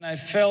I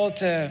felt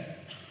to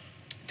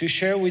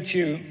share with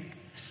you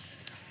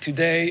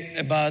today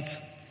about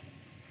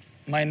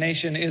my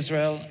nation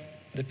Israel,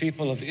 the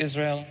people of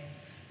Israel,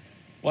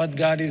 what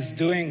God is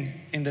doing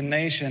in the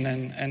nation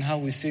and how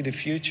we see the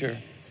future.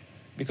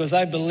 Because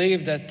I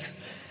believe that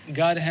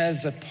God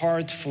has a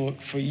part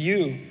for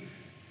you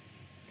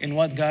in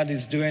what God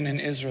is doing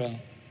in Israel.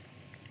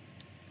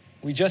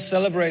 We just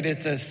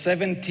celebrated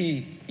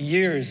 70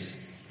 years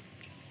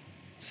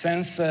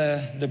since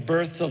the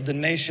birth of the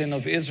nation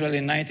of Israel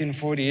in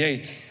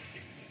 1948.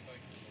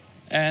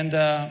 And,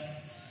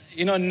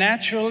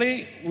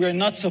 naturally, we're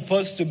not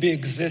supposed to be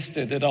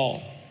existed at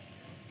all.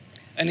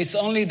 And it's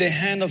only the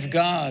hand of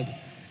God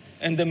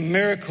and the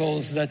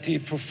miracles that He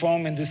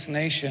performed in this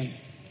nation.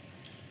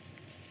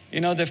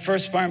 The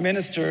first Prime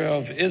Minister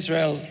of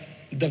Israel,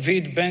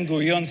 David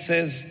Ben-Gurion,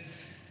 says,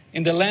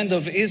 in the land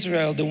of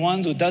Israel, the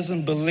one who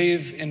doesn't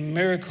believe in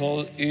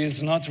miracle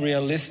is not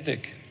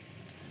realistic.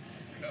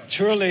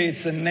 Truly,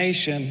 it's a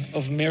nation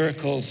of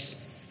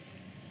miracles.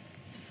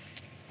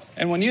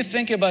 And when you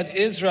think about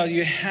Israel,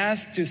 you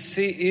have to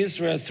see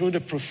Israel through the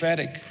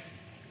prophetic.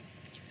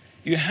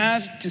 You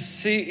have to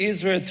see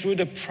Israel through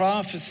the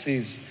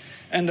prophecies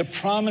and the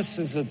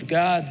promises that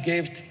God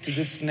gave to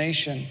this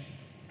nation.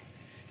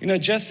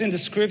 Just in the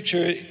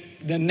scripture,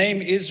 the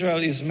name Israel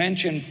is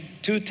mentioned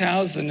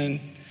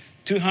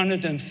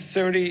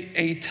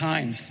 2,238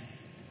 times.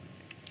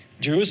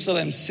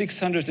 Jerusalem,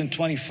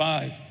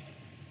 625.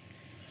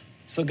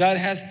 So God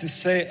has to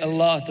say a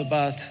lot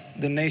about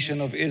the nation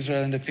of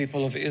Israel and the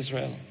people of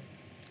Israel.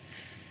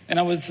 And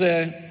I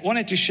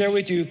wanted to share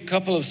with you a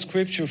couple of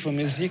scripture from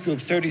Ezekiel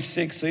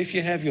 36. So if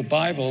you have your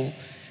Bible,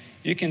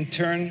 you can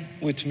turn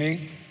with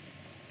me.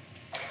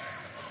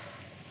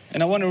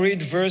 And I want to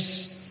read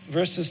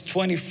verses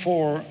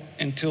 24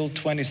 until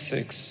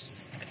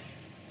 26.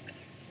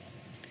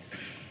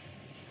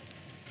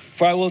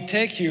 For I will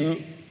take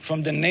you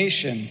from the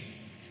nation,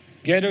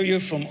 gather you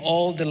from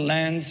all the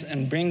lands,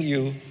 and bring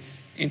you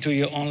into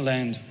your own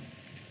land.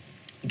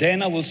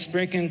 Then I will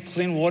sprinkle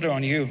clean water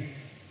on you,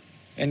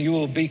 and you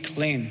will be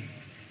clean.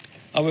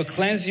 I will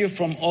cleanse you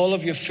from all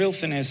of your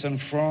filthiness and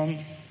from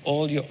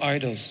all your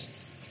idols.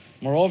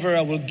 Moreover,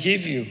 I will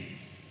give you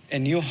a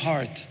new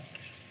heart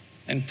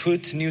and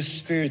put new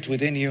spirit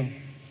within you.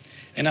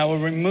 And I will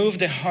remove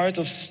the heart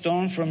of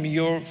stone from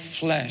your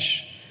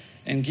flesh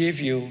and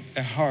give you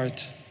a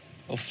heart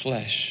of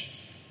flesh.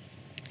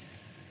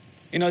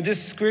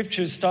 This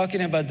scripture is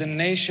talking about the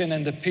nation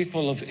and the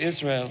people of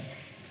Israel.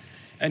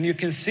 And you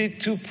can see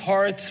two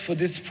parts for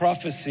this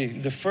prophecy.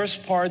 The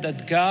first part,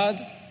 that God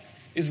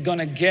is going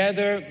to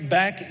gather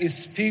back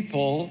His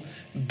people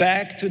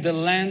back to the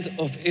land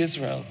of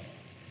Israel.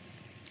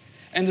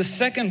 And the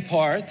second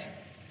part,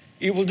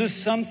 He will do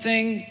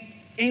something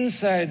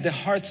inside the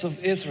hearts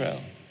of Israel.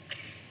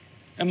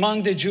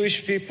 Among the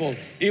Jewish people,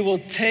 He will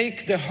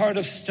take the heart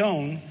of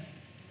stone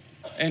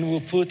and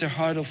will put a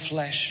heart of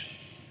flesh.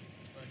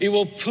 He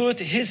will put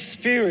His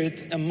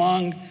Spirit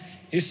among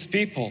His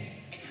people.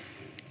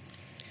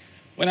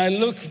 When I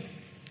look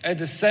at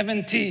the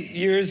 70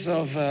 years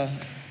of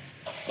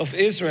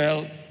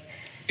Israel,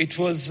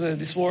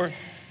 these were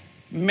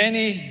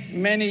many,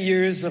 many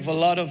years of a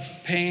lot of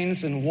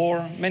pains and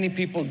war. Many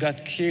people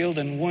got killed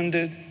and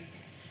wounded.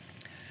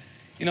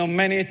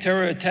 Many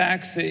terror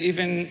attacks.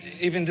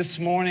 Even this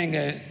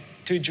morning,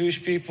 2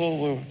 Jewish people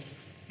were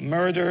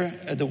murdered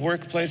at the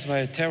workplace by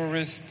a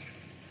terrorist.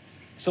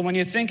 So when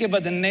you think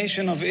about the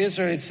nation of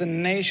Israel, it's a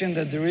nation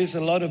that there is a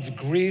lot of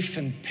grief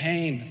and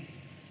pain.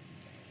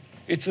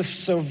 It's a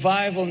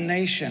survival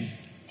nation.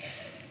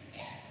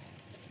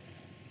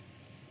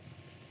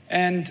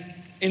 And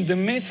in the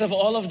midst of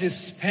all of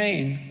this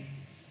pain,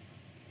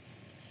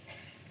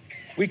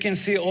 we can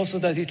see also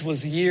that it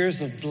was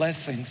years of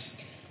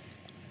blessings.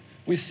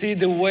 We see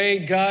the way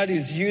God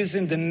is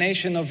using the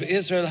nation of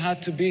Israel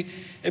had to be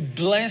a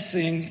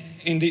blessing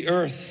in the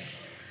earth.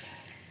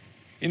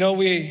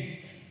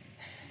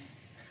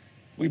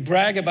 We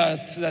brag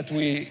about that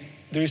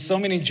there is so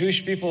many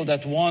Jewish people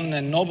that won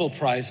Nobel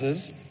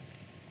Prizes.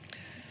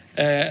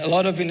 A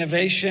lot of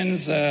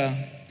innovations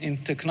in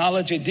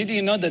technology. Did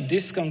you know that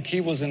discount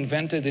key was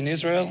invented in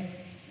Israel?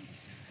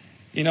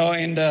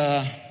 In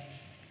the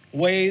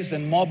Waze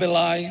and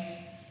Mobileye.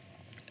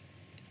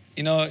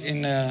 In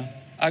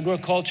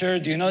agriculture,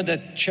 do you know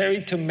that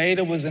cherry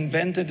tomato was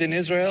invented in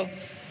Israel?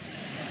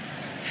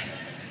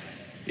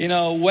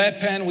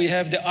 Weapon, we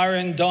have the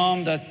Iron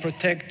Dome that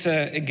protect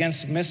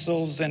against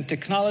missiles, and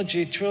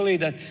technology truly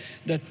that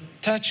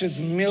touches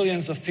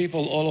millions of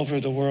people all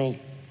over the world.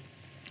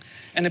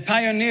 And the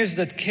pioneers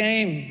that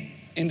came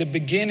in the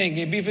beginning,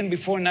 even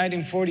before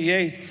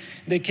 1948,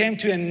 they came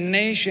to a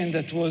nation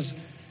that was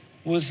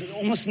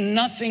almost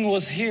nothing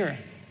was here.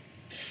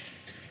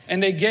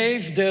 And they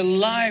gave their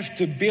life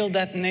to build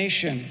that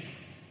nation.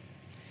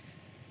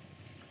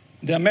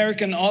 The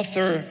American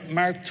author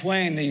Mark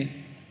Twain,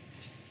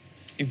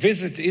 he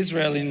visited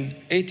Israel in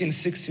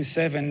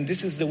 1867.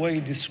 This is the way he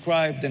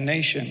described the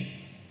nation.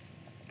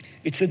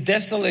 It's a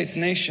desolate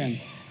nation,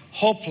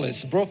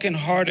 hopeless,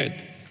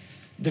 brokenhearted,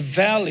 The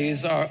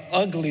valleys are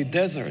ugly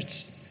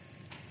deserts.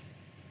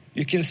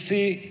 You can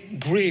see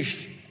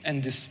grief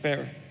and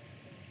despair.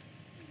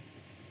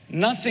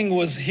 Nothing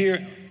was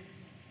here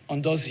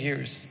on those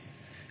years.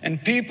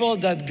 And people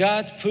that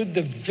God put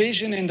the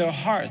vision in their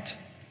heart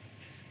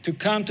to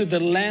come to the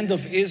land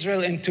of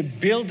Israel and to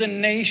build a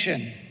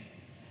nation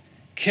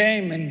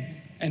came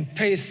and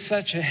paid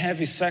such a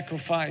heavy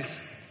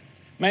sacrifice.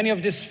 Many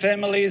of these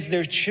families,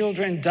 their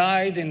children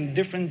died in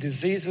different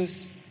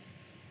diseases,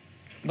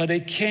 but they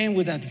came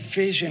with that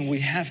vision, we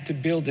have to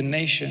build a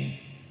nation.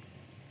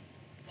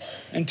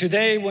 And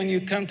today, when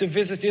you come to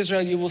visit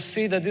Israel, you will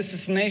see that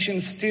this nation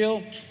is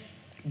still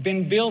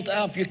been built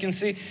up. You can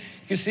see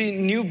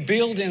new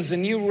buildings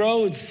and new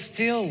roads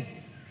still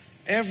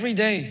every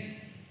day.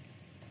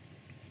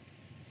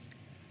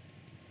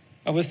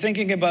 I was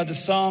thinking about the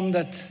psalm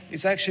that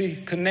is actually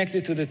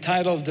connected to the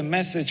title of the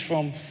message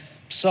from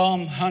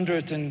Psalm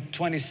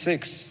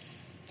 126.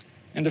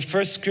 In the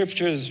first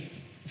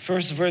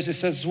verse, it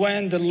says,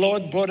 when the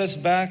Lord brought us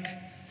back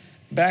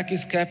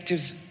his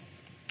captives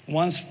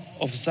ones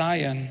of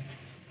Zion,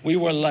 we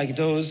were like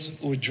those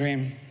who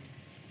dream.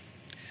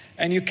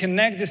 And you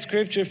connect the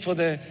scripture for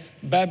the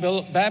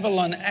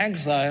Babylon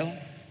exile,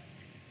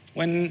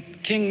 when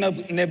King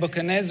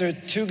Nebuchadnezzar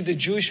took the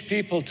Jewish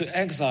people to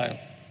exile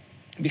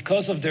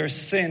because of their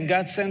sin.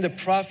 God sent the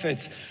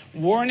prophets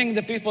warning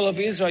the people of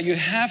Israel, you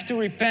have to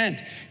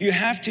repent, you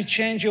have to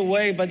change your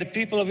way. But the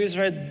people of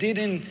Israel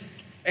didn't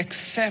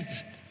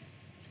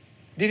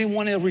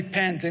want to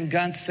repent, and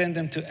God sent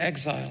them to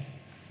exile.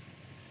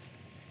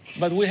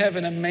 But we have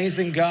an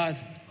amazing God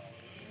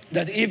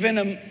that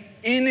even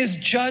in his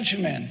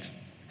judgment,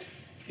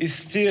 he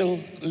still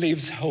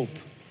leaves hope.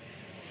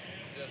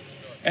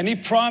 And he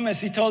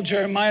promised, he told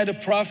Jeremiah the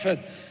prophet,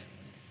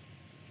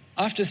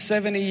 after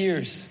 70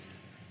 years,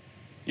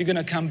 you're going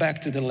to come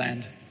back to the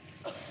land.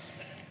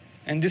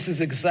 And this is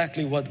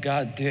exactly what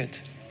God did.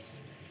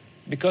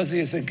 Because he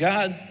is a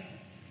God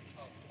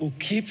who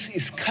keeps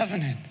his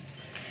covenant.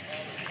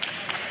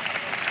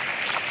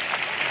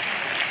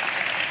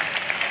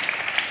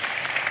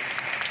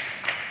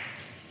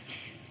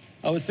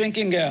 I was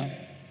thinking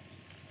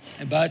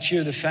about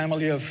you, the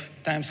family of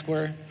Times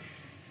Square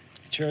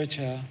Church.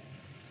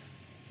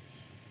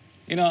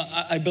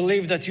 I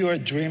believe that you are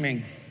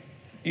dreaming.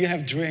 You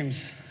have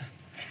dreams.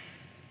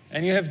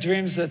 And you have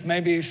dreams that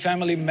maybe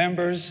family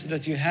members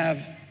that you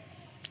have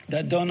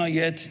that don't know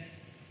yet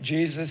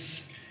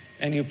Jesus,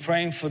 and you're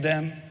praying for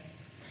them.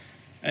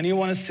 And you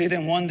want to see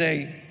them one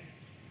day,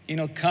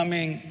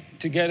 coming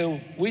together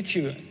with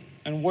you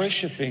and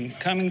worshiping,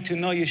 coming to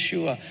know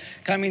Yeshua,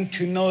 coming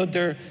to know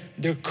their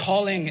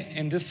calling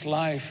in this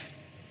life.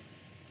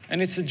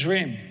 And it's a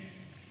dream.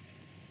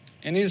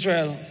 In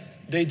Israel,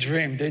 they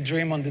dream. They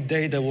dream on the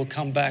day they will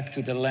come back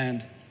to the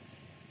land.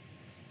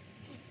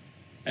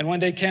 And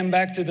when they came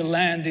back to the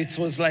land, it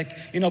was like,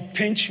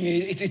 pinch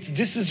me.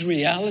 This is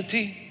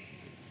reality.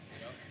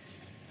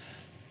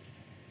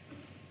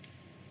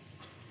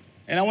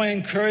 And I want to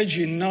encourage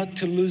you not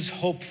to lose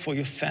hope for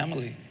your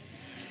family.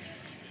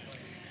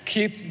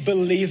 Keep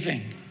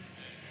believing.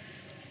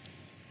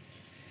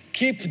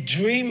 Keep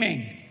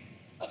dreaming.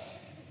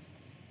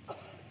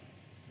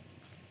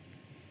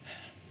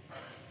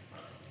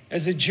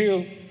 As a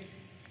Jew,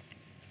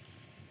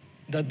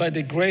 that by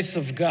the grace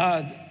of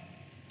God,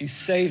 he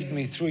saved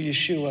me through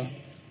Yeshua.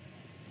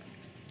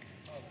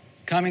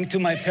 Coming to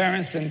my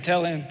parents and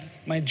telling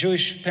my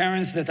Jewish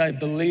parents that I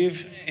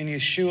believe in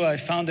Yeshua, I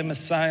found the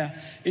Messiah,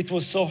 it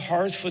was so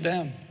hard for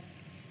them.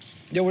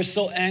 They were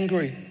so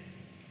angry.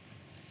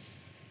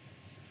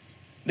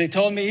 They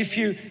told me, if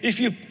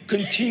you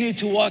continue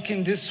to walk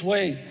in this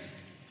way,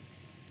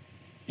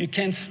 you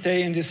can't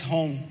stay in this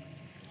home.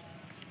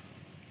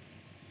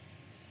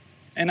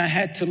 And I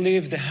had to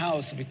leave the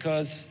house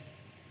because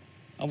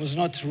I was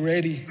not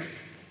ready,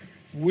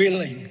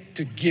 willing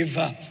to give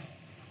up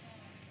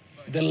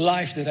the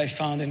life that I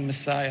found in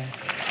Messiah.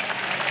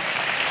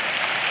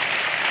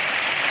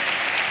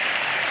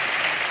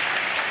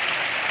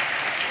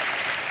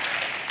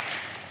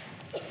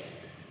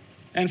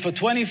 And for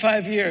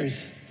 25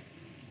 years,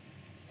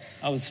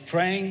 I was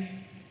praying,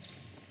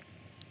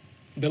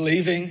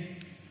 believing,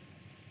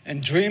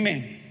 and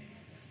dreaming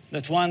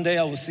that one day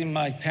I would see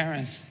my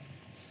parents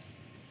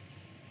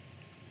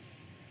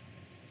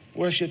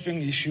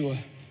worshiping Yeshua.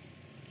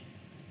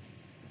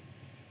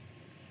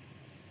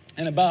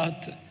 And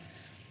about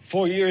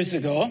 4 years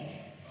ago,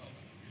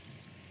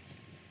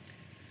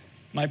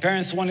 my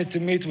parents wanted to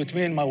meet with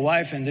me and my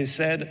wife, and they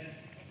said,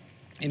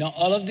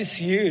 all of these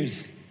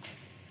years,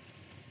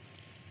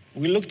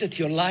 we looked at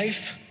your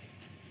life,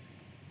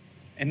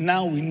 and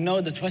now we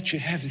know that what you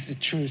have is the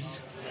truth.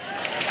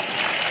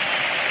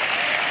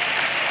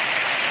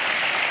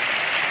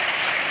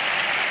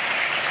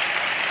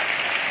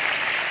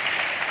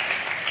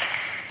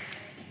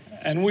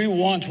 And we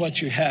want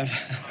what you have.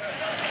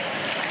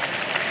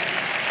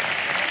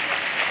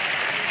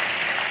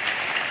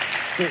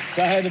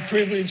 So I had the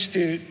privilege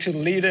to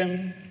lead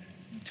them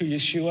to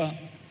Yeshua.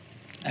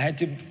 I had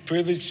the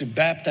privilege to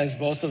baptize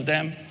both of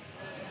them.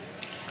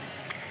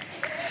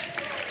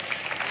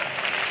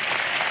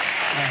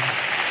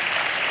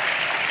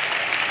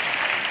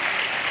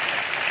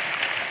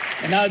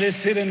 And now they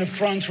sit in the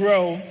front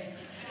row,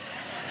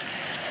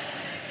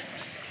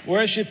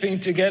 worshiping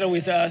together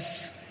with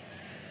us.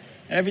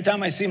 And every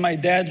time I see my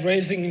dad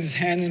raising his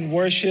hand in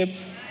worship,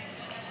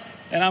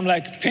 and I'm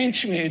like,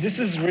 pinch me, this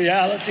is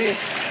reality.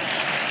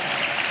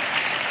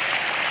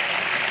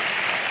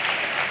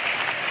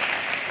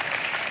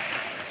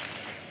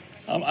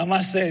 I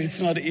must say,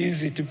 it's not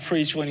easy to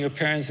preach when your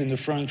parents in the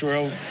front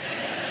row.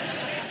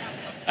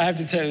 I have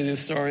to tell you this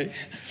story.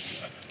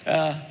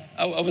 I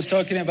was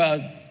talking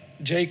about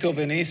Jacob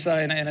and Esau,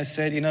 and I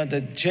said,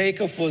 that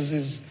Jacob was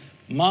his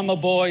mama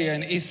boy,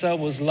 and Esau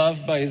was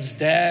loved by his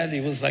dad. He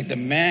was like the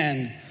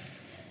man.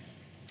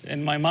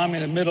 And my mom,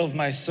 in the middle of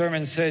my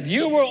sermon, said,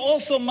 "You were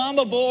also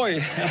mama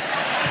boy."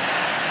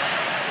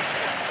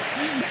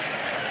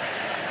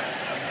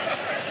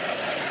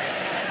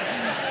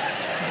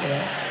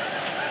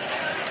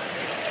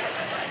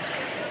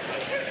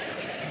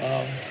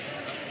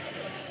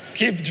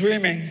 Keep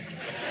dreaming.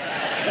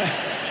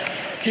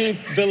 Keep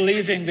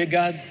believing that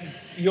God,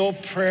 your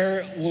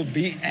prayer will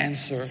be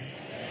answered.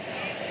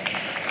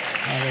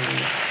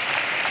 Hallelujah.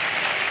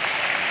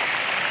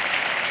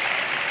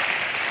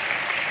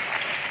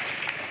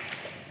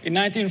 In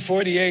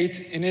 1948,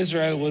 in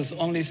Israel was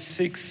only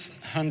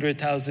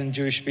 600,000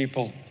 Jewish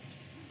people.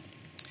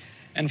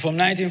 And from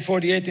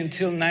 1948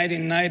 until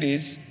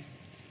 1990s,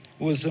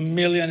 it was 1.5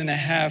 million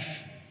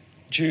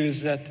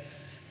Jews that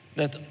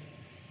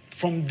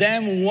from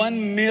them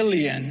 1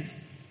 million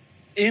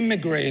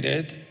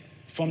immigrated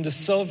from the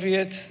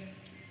Soviet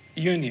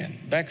Union.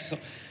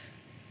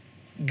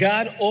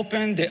 God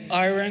opened the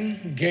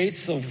iron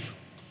gates of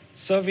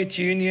Soviet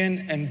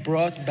Union and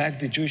brought back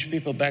the Jewish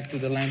people back to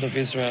the land of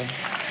Israel.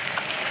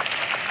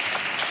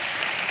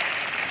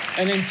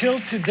 And until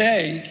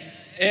today,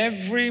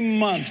 every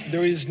month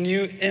there is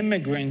new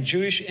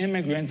Jewish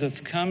immigrants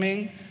that's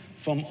coming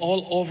from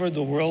all over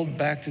the world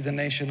back to the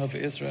nation of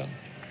Israel.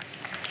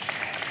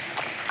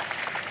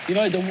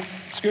 The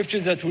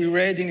scripture that we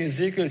read in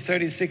Ezekiel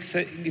 36,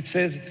 it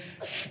says,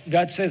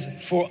 God says,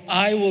 "For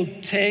I will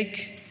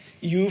take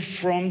you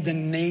from the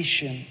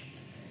nation."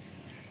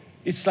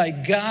 It's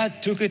like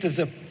God took it as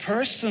a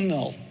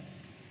personal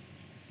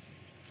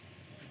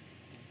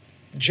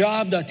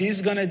job that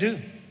he's going to do.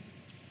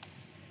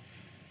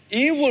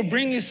 He will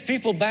bring his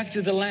people back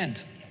to the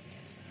land.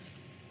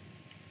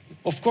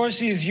 Of course,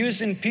 he is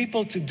using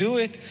people to do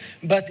it,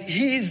 but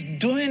he's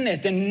doing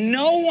it, and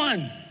no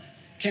one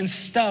can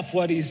stop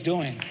what he's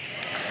doing.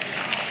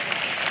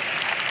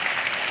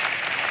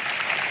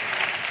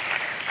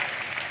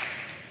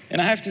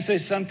 And I have to say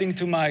something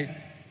to my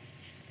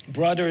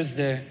brothers,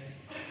 the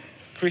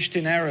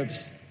Christian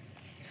Arabs,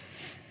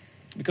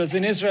 because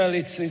in Israel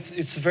it's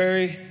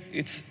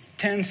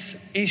tense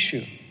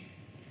issue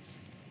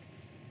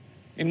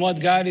in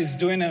what God is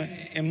doing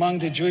among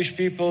the Jewish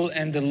people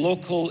and the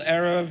local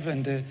Arab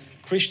and the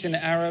Christian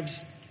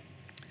Arabs.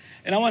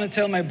 And I want to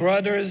tell my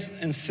brothers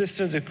and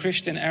sisters, the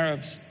Christian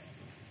Arabs,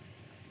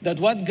 that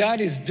what God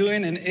is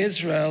doing in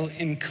Israel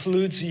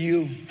includes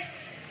you.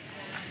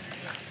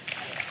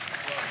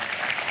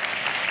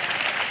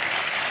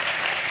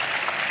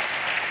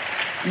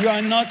 You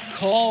are not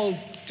called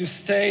to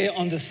stay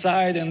on the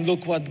side and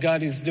look what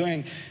God is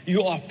doing.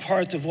 You are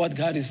part of what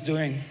God is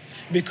doing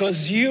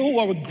because you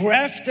were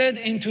grafted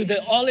into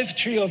the olive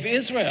tree of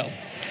Israel.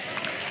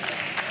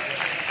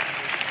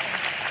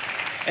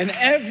 And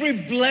every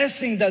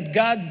blessing that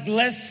God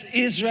bless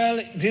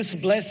Israel, this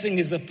blessing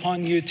is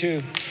upon you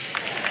too.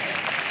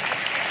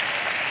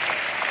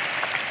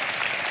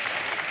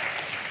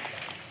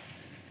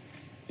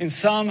 In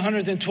Psalm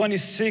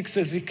 126,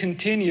 as he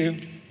continue,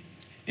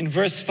 in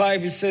verse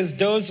 5, it says,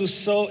 "Those who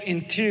sow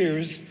in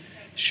tears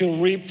shall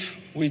reap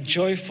with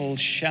joyful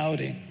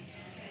shouting."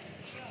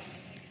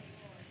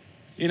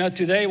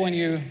 Today when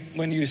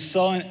you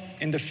sow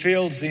in the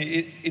fields,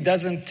 it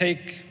doesn't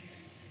take,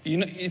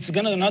 it's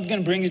not going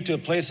to bring you to a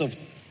place of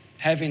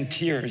having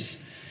tears.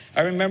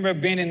 I remember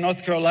being in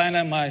North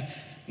Carolina.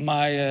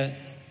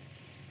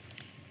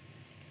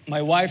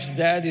 My wife's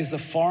dad is a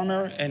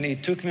farmer, and he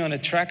took me on a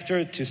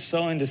tractor to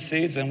sow in the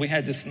seeds, and we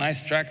had this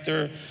nice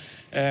tractor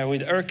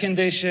with air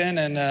condition,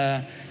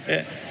 and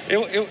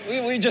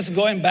we just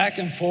going back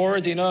and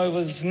forward. It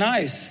was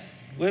nice,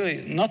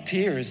 really, not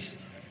tears.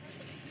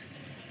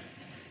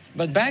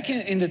 But back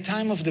in the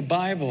time of the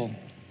Bible,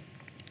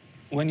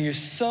 when you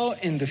sow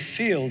in the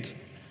field,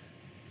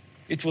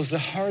 it was a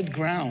hard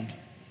ground.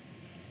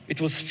 It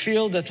was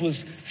field that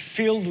was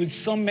filled with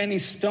so many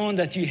stones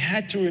that you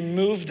had to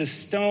remove the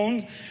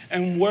stone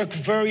and work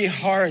very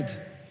hard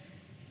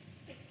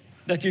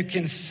that you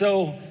can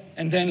sow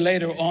and then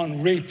later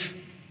on reap.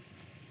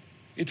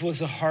 It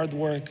was a hard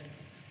work.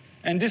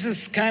 And this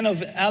is kind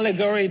of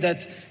allegory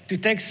that to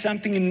take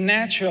something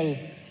natural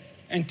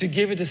and to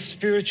give it a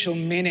spiritual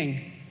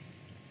meaning.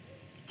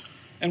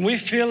 And we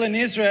feel in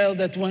Israel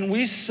that when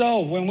we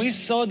sow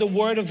the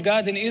word of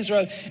God in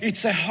Israel,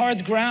 it's a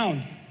hard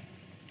ground.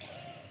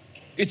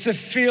 It's a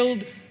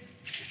field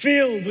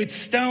filled with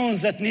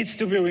stones that needs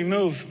to be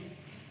removed.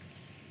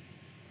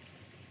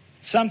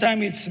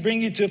 Sometimes it's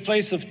bring you to a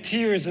place of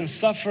tears and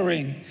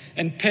suffering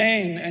and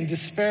pain and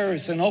despair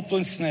and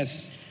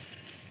hopelessness.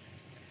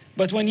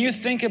 But when you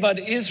think about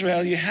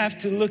Israel, you have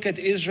to look at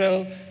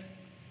Israel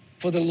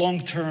for the long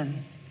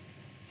term.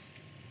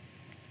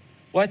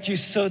 What you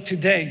sow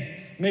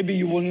today, maybe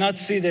you will not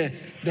see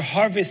the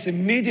harvest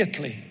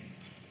immediately,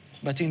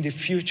 but in the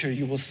future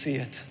you will see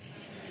it.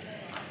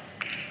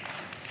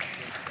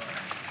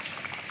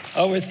 I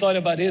always thought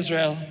about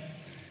Israel.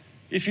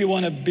 If you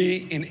want to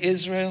be in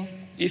Israel,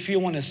 if you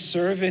want to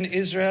serve in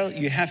Israel,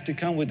 you have to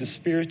come with the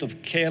spirit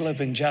of Caleb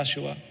and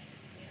Joshua.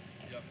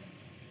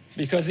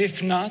 Because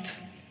if not,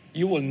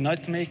 you will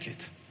not make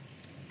it.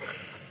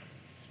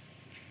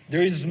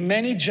 There is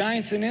many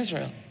giants in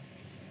Israel,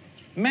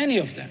 many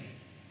of them,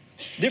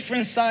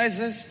 different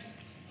sizes.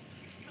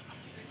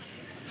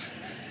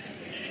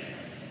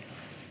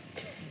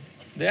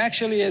 They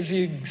actually, as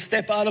you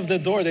step out of the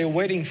door, they're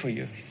waiting for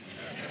you.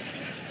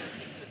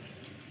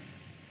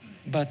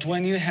 But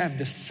when you have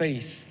the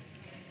faith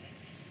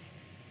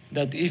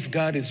that if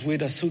God is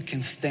with us, who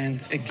can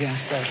stand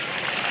against us?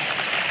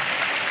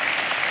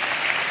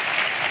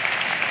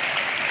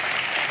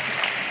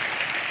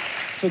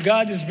 So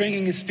God is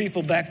bringing his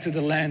people back to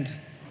the land.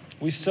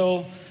 We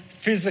saw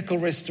physical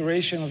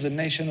restoration of the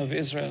nation of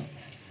Israel.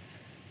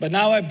 But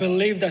now I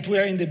believe that we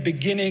are in the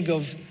beginning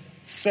of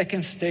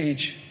second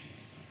stage,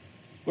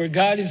 where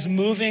God is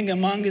moving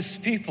among his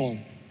people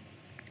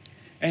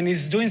and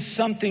he's doing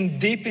something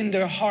deep in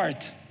their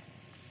heart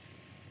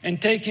and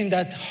taking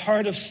that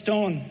heart of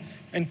stone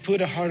and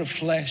put a heart of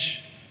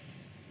flesh.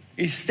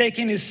 He's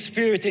taking his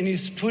spirit and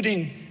he's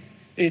putting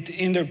it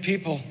in their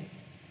people.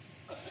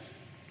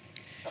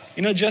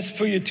 You know, just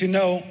for you to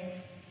know,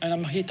 and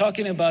I'm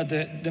talking about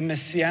the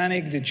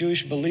Messianic, the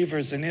Jewish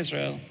believers in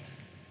Israel.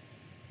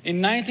 In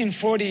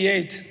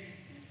 1948,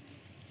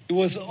 it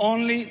was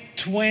only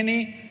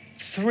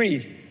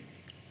 23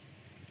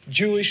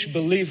 Jewish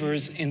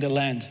believers in the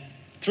land.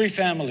 3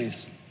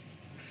 families.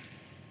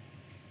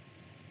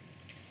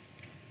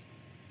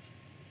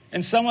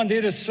 And someone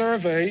did a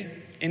survey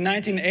in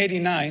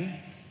 1989,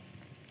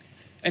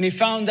 and he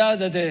found out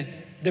that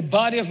the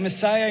body of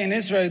Messiah in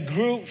Israel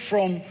grew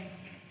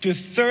to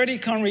 30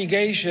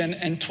 congregation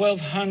and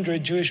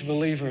 1,200 Jewish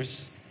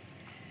believers.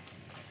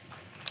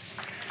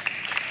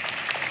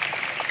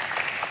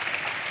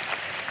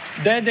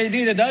 Then they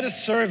did another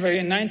survey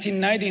in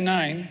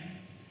 1999,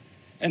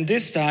 and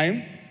this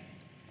time,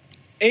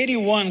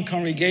 81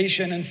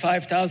 congregation and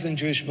 5,000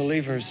 Jewish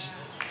believers.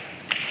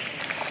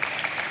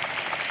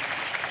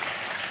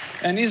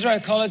 And Israel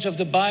College of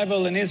the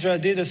Bible in Israel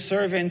did a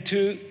survey in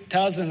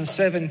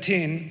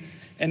 2017,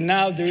 and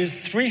now there is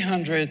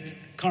 300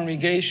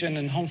 congregation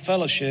and home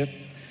fellowship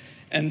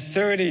and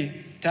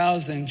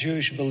 30,000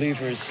 Jewish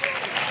believers.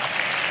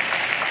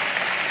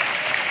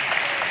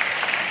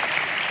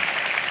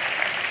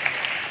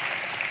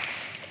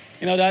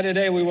 You know, the other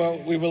day we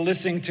were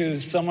listening to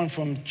someone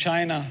from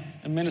China,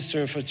 a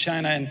minister for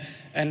China,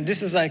 and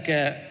this is like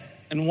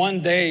in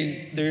one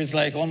day there is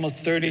like almost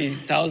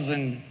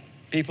 30,000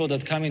 people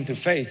that come into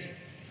faith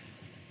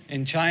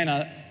in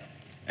China.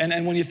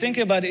 And when you think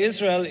about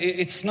Israel,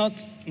 it's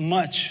not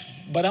much.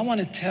 But I want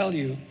to tell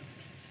you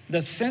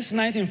that since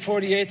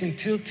 1948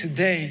 until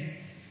today,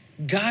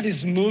 God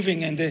is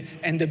moving and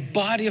the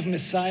body of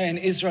Messiah in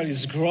Israel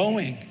is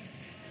growing.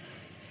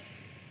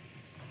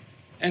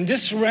 And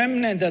this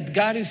remnant that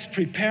God is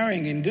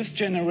preparing in this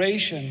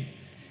generation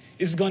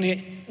is going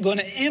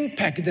to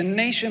impact the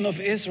nation of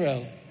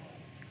Israel.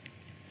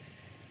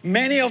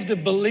 Many of the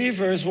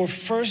believers were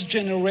first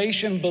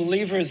generation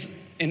believers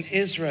in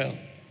Israel.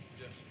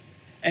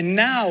 And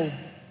now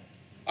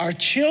our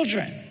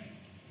children,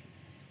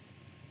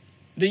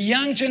 the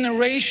young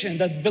generation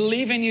that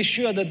believe in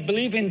Yeshua, that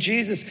believe in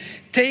Jesus,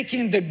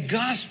 taking the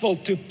gospel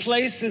to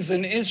places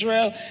in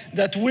Israel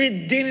that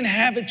we didn't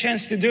have a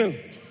chance to do.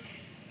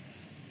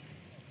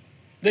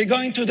 They're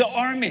going to the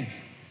army.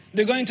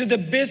 They're going to the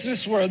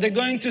business world. They're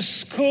going to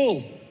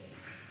school.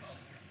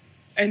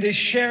 And they're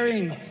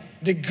sharing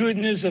the good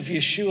news of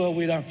Yeshua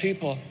with our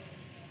people.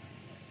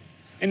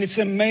 And it's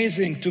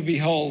amazing to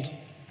behold.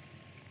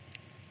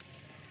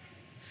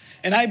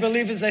 And I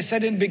believe, as I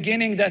said in the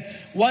beginning, that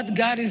what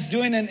God is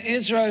doing in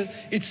Israel,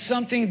 it's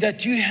something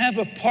that you have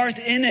a part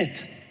in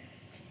it.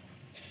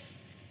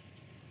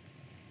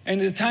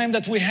 And the time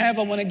that we have,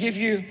 I want to give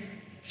you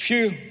a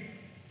few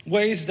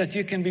ways that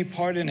you can be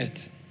part in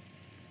it.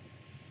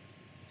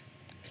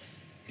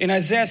 In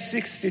Isaiah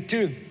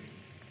 62,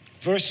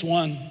 verse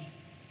 1,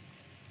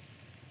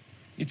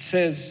 it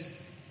says,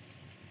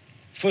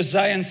 "For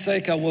Zion's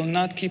sake I will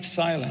not keep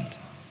silent,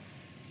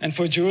 and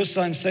for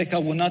Jerusalem's sake I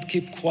will not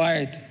keep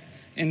quiet,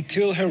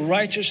 until her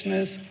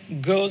righteousness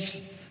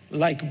goes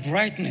like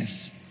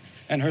brightness,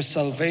 and her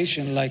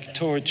salvation like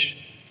torch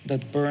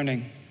that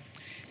burning."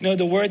 You know,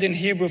 the word in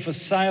Hebrew for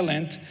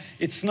silent,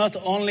 it's not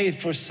only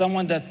for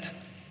someone that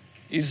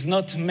is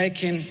not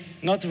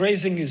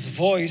raising his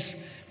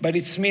voice, but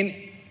it's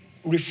mean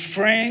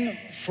refrain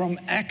from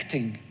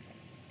acting.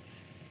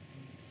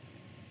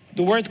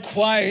 The word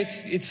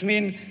quiet, it's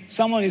mean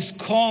someone is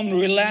calm,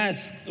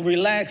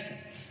 relaxed,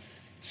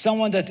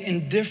 someone that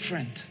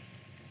indifferent.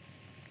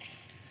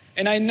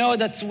 And I know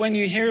that when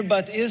you hear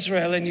about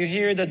Israel and you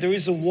hear that there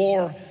is a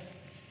war,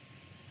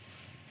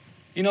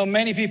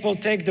 many people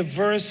take the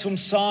verse from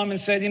Psalm and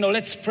said,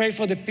 let's pray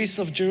for the peace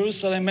of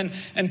Jerusalem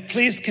and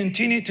please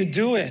continue to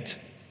do it.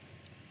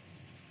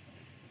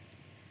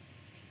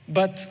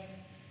 But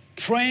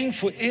praying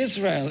for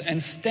Israel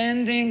and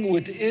standing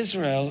with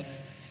Israel,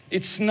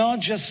 it's not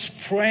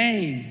just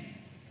praying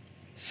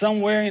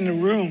somewhere in a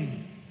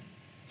room,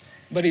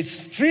 but it's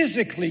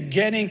physically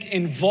getting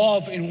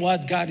involved in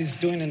what God is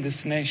doing in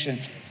this nation.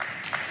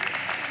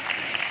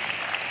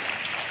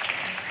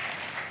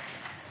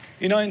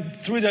 And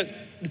through the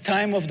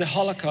time of the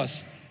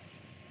Holocaust,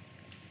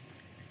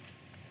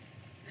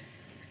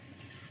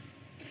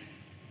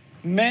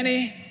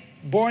 many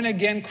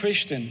born-again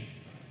Christians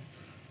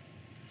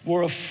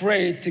were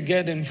afraid to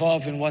get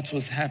involved in what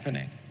was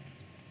happening.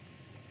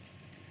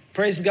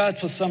 Praise God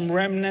for some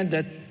remnant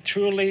that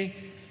truly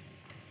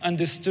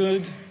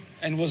understood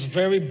and was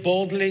very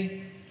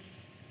boldly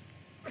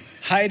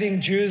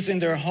hiding Jews in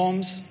their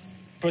homes,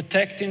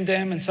 protecting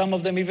them, and some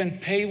of them even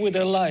paid with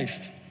their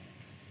life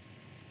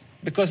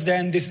because they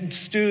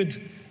understood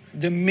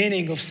the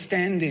meaning of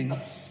standing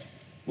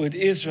with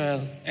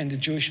Israel and the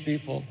Jewish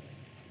people.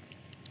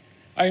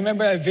 I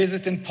remember I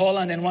visited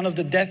Poland in one of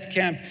the death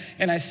camps,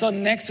 and I saw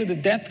next to the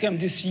death camp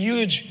this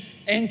huge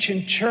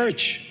ancient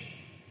church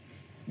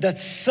that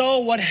saw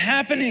what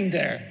happening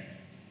there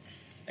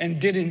and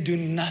didn't do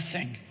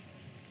nothing.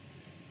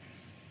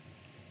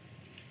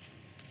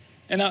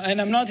 And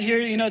I'm not here,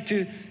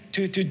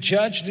 to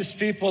judge these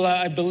people.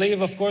 I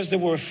believe, of course, they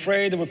were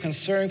afraid, they were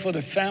concerned for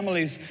their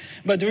families.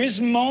 But there is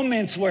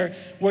moments where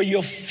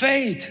your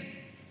faith,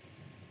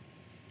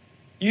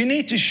 you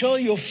need to show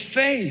your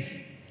faith.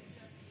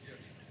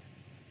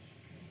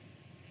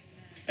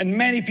 And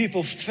many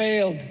people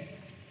failed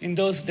in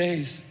those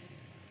days.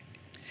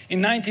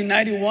 In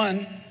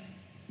 1991,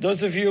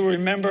 those of you who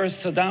remember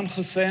Saddam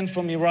Hussein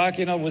from Iraq,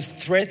 was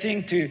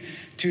threatening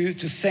to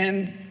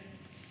send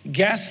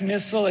gas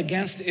missile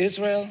against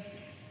Israel.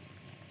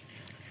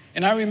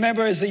 And I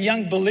remember as a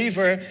young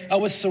believer, I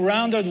was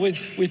surrounded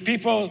with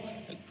people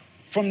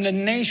from the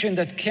nation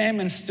that came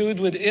and stood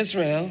with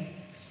Israel.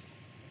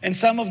 And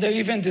some of them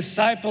even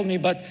discipled me.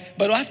 But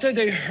after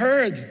they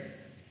heard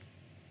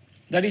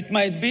that it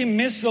might be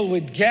missile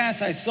with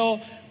gas, I saw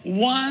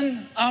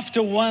one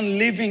after one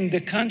leaving the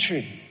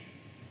country.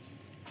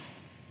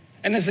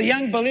 And as a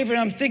young believer,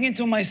 I'm thinking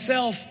to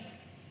myself,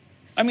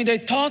 they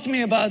taught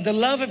me about the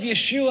love of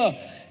Yeshua.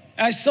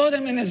 I saw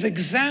them as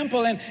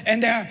example,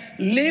 and they're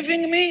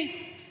leaving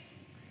me.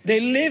 They're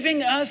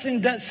leaving us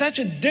in such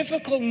a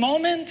difficult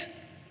moment.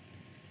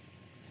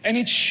 And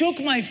it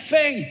shook my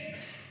faith.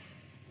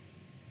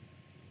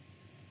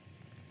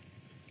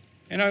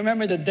 And I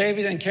remember that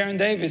David and Karen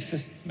Davis,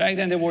 back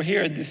then they were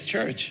here at this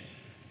church.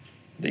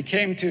 They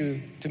came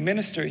to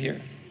minister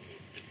here.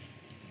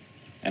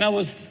 And I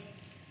was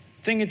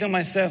thinking to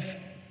myself,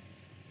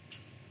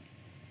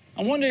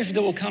 I wonder if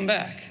they will come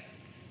back.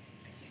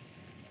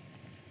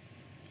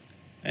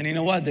 And you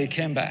know what? They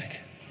came back.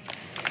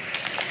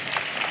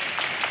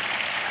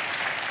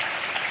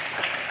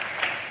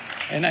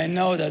 And I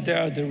know that they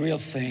are the real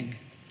thing.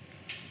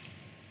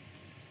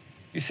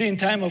 You see, in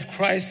time of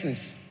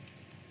crisis,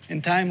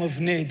 in time of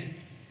need,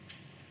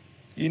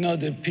 you know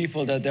the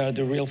people that they are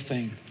the real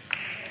thing.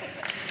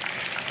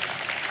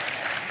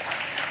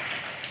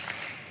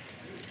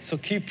 So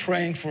keep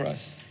praying for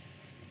us.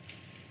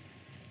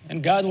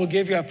 And God will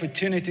give you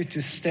opportunity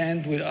to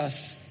stand with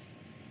us.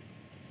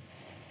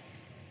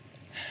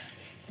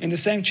 In the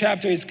same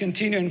chapter, it's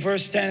continuing in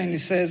verse 10, and he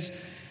says,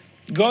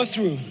 Go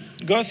through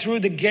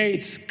the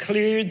gates,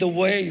 clear the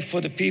way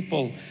for the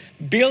people.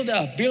 Build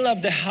up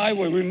the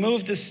highway,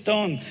 remove the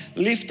stone,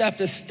 lift up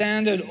a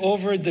standard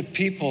over the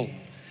people.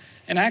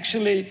 And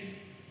actually,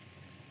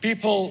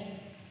 people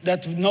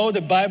that know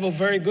the Bible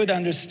very good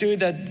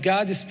understood that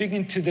God is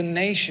speaking to the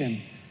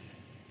nation.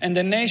 And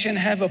the nation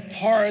have a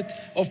part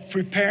of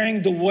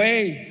preparing the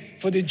way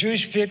for the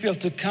Jewish people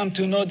to come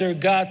to know their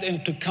God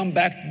and to come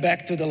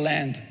back to the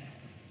land.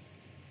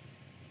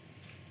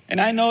 And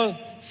I know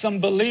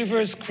some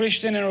believers,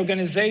 Christian and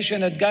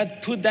organization, that God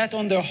put that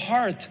on their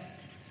heart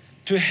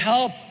to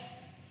help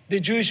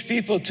the Jewish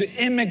people to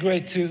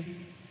immigrate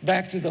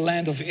back to the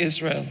land of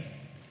Israel.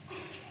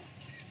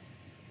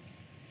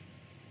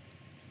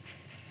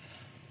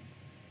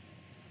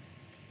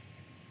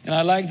 And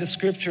I like the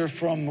scripture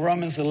from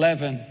Romans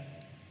 11,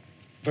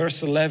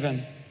 verse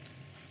 11,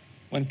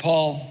 when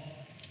Paul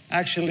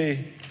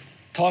actually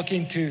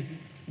talking to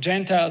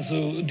Gentiles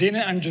who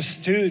didn't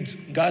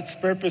understood God's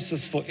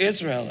purposes for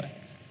Israel.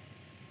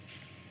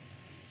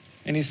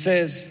 And he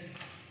says,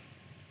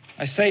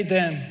 I say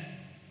then,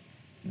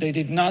 they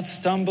did not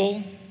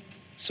stumble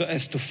so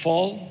as to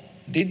fall,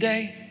 did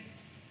they?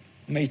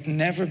 May it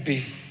never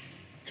be.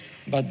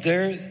 But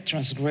their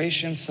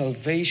transgression,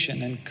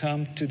 salvation, and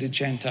come to the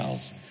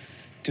Gentiles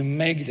to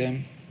make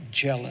them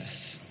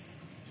jealous.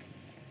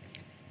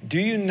 Do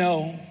you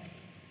know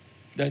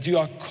that you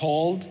are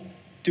called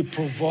to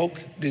provoke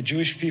the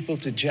Jewish people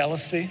to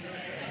jealousy?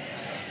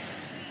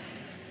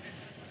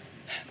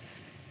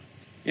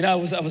 I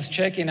was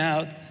checking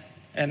out,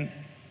 and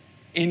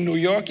in New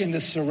York, in the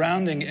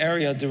surrounding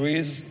area, there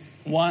is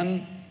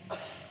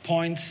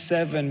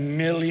 1.7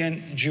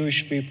 million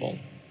Jewish people.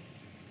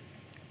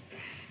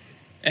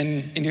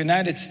 And in the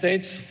United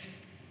States,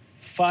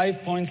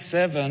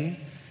 5.7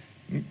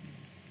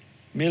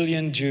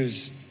 million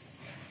Jews.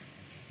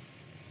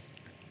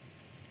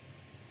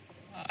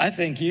 I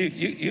think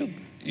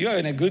you're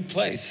in a good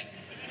place.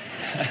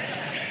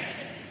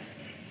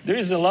 There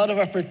is a lot of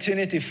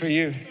opportunity for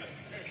you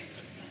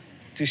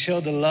to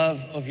show the love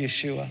of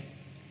Yeshua.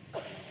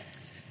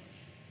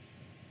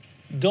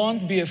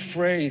 Don't be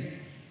afraid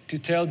to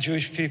tell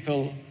Jewish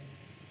people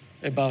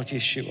about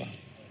Yeshua.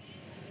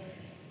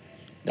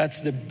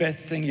 That's the best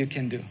thing you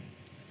can do.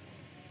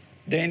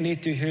 They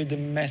need to hear the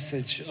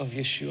message of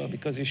Yeshua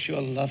because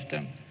Yeshua loved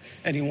them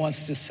and he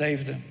wants to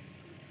save them.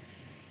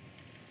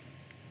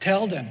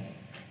 Tell them.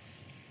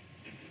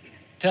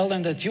 Tell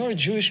them that your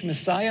Jewish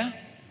Messiah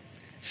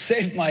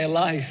saved my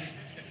life.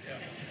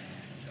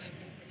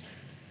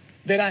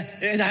 That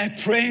I'm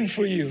praying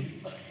for you.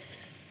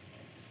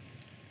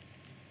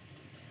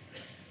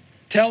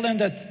 Tell them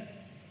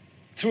that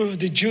through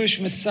the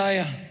Jewish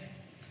Messiah,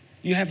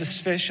 you have a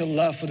special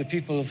love for the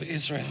people of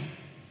Israel.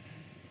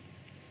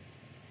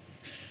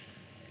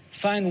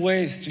 Find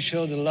ways to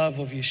show the love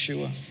of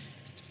Yeshua.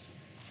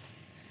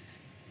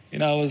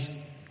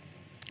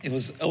 It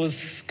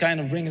was kind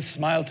of bring a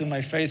smile to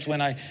my face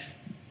when I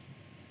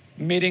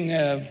meeting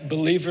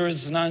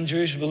believers,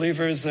 non-Jewish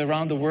believers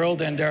around the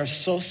world, and they're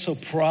so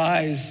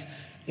surprised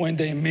when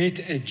they meet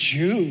a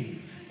Jew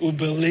who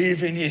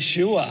believe in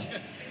Yeshua.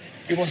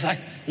 It was like,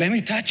 let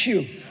me touch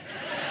you.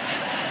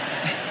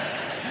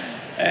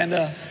 And,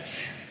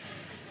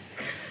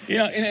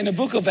 in the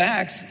book of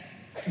Acts,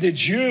 the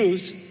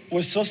Jews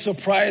were so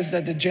surprised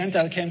that the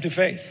Gentile came to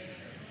faith.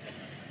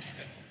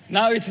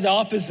 Now it's the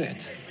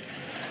opposite.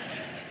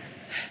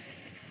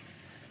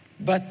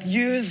 But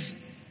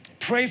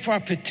pray for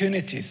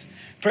opportunities.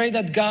 Pray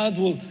that God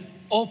will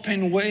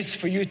open ways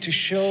for you to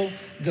show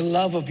the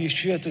love of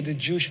Yeshua to the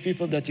Jewish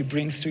people that he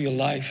brings to your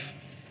life.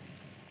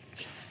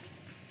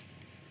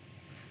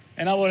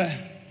 And I want to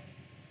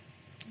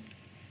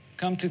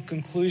come to a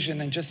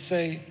conclusion and just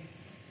say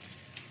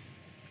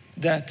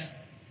that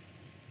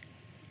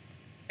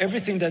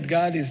everything that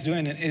God is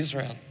doing in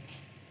Israel,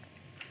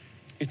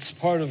 it's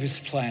part of his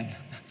plan.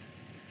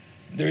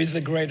 There is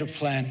a greater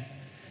plan.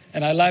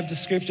 And I love the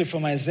scripture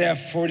from Isaiah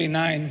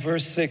 49,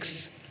 verse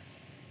 6.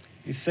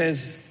 He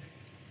says,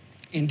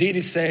 indeed,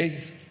 he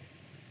says,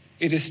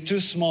 it is too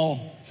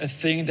small a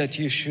thing that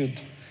you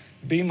should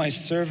be my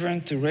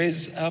servant to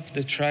raise up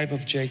the tribe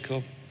of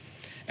Jacob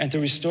and to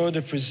restore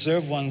the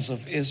preserved ones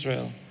of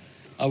Israel.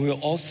 I will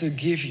also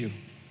give you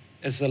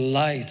as a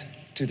light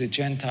to the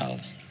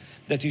Gentiles,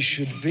 that you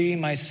should be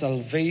my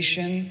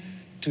salvation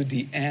to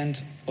the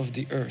end of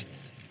the earth.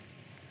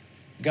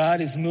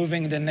 God is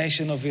moving the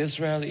nation of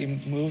Israel,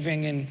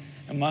 moving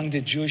among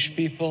the Jewish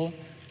people,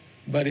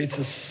 but it's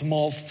a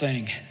small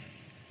thing.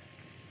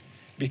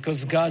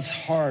 Because God's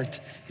heart,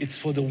 it's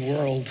for the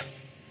world.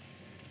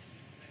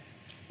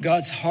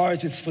 God's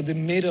heart is for the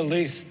Middle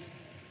East,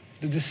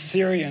 the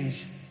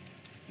Syrians,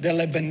 the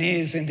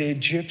Lebanese, and the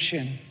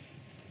Egyptian.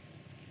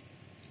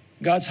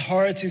 God's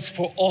heart is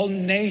for all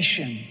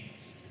nations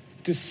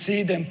to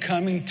see them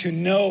coming to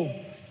know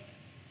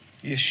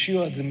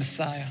Yeshua, the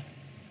Messiah.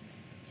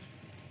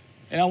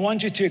 And I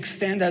want you to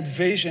extend that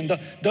vision.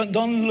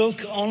 Don't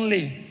look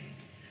only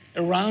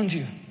around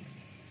you.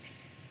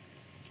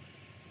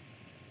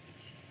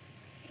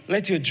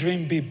 Let your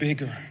dream be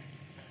bigger.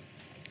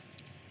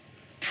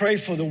 Pray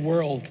for the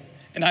world.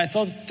 And I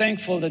thought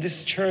thankful that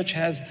this church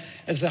has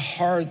as a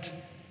heart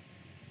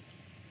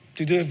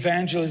to do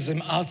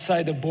evangelism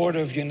outside the border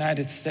of the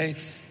United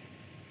States.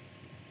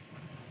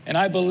 And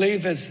I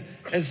believe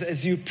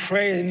as you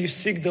pray and you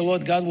seek the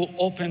Lord, God will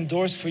open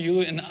doors for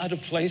you in other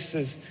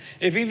places.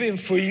 If even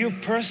for you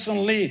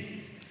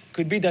personally,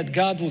 could be that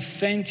God will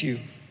send you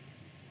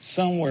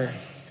somewhere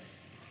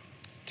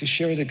to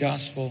share the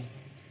gospel.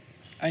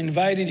 I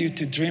invited you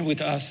to dream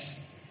with us.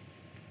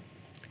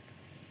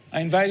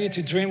 I invite you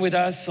to dream with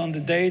us on the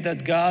day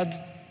that God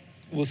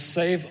will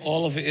save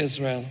all of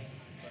Israel.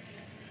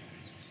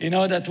 You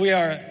know that we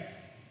are,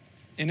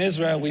 in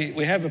Israel,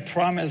 we have a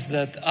promise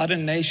that other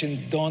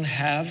nations don't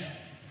have.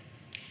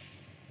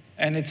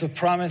 And it's a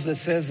promise that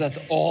says that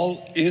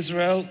all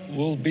Israel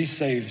will be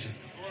saved.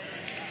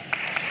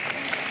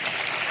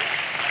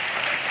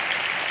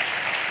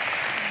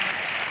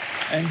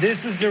 And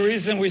this is the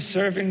reason we're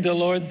serving the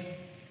Lord,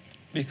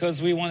 because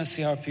we want to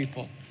see our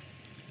people.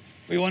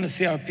 We want to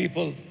see our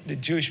people, the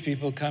Jewish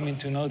people, coming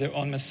to know their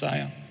own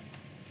Messiah.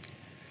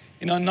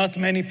 You know, not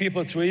many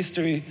people through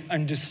history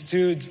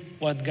understood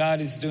what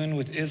God is doing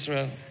with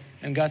Israel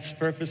and God's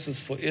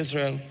purposes for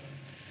Israel.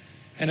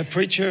 And a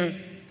preacher,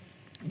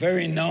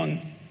 very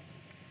known,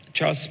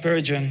 Charles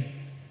Spurgeon,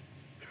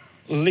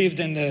 who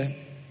lived in the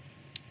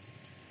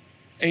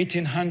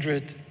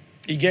 1800,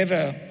 he gave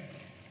a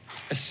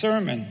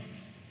sermon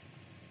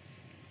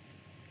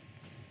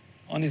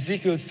on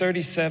Ezekiel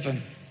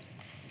 37.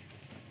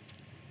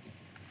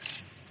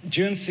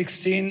 June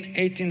 16,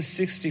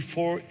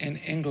 1864 in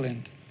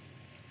England.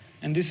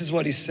 And this is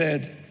what he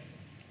said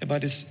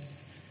about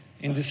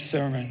in this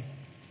sermon.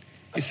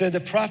 He said, the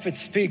prophet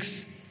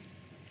speaks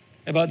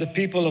about the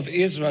people of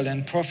Israel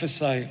and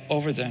prophesy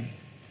over them.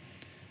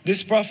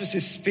 This prophecy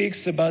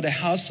speaks about the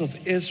house of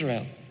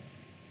Israel.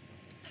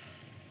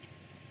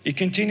 He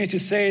continued to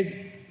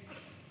say,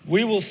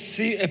 we will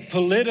see a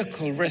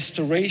political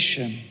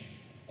restoration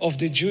of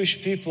the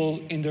Jewish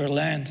people in their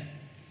land,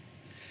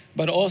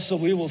 but also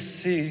we will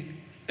see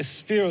a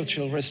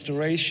spiritual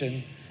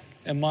restoration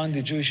among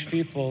the Jewish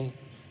people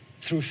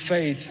through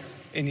faith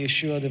in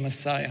Yeshua the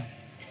Messiah.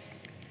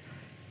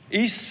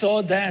 He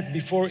saw that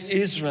before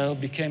Israel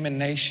became a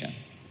nation.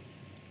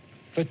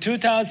 For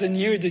 2,000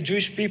 years, the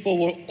Jewish people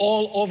were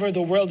all over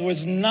the world. There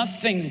was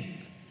nothing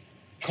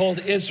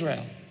called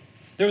Israel.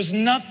 There was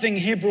nothing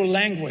Hebrew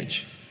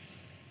language.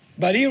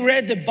 But he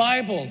read the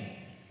Bible.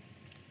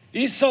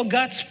 He saw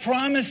God's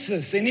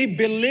promises, and he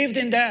believed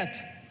in that.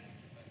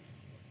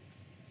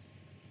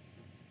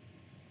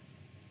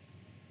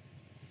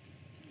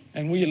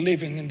 And we are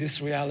living in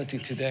this reality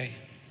today.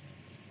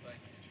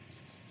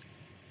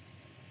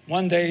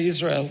 One day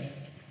Israel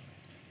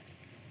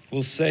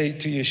will say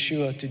to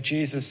Yeshua, to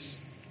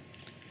Jesus,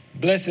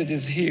 blessed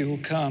is he who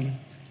comes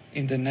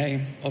in the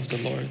name of the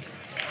Lord.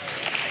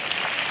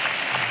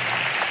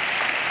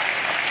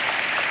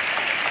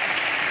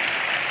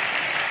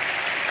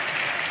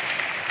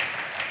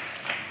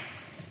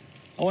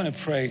 I want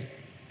to pray.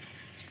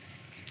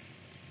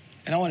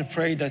 And I want to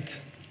pray that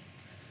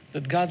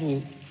God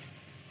will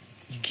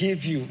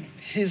give you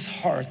his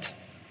heart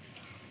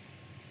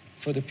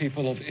for the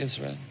people of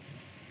Israel,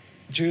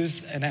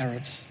 Jews and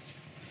Arabs.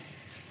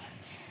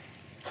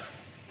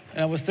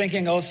 And I was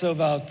thinking also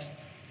about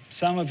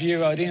some of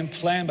you, I didn't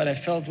plan, but I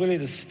felt really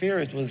the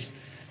Spirit was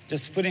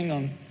just putting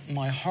on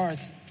my heart.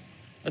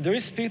 But there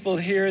is people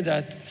here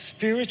that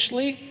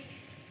spiritually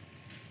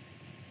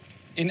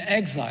in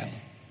exile.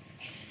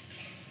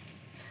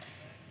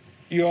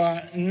 You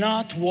are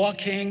not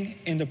walking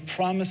in the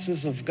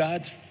promises of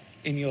God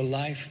in your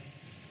life,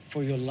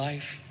 for your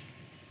life.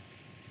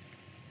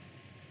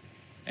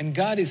 And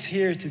God is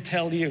here to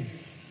tell you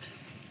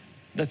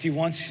that he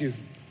wants you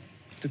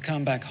to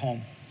come back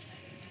home.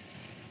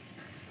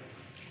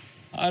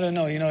 I don't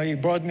know, he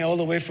brought me all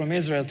the way from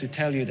Israel to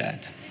tell you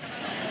that.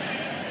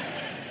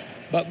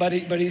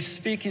 but he's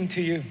speaking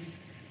to you.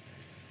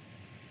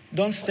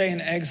 Don't stay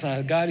in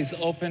exile. God is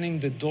opening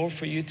the door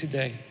for you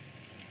today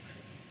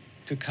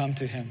to come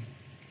to him.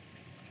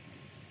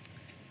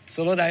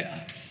 So Lord,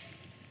 I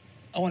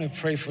want to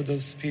pray for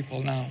those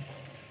people now.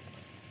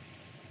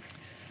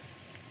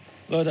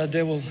 Lord, that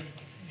they will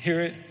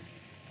hear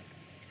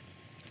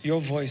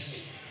your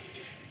voice,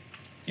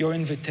 your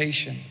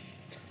invitation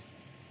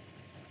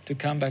to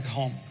come back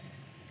home.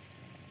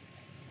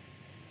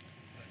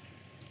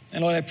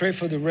 And Lord, I pray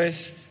for the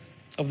rest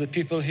of the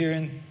people here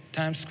in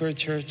Times Square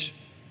Church.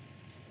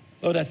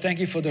 Lord, I thank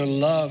you for their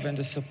love and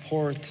the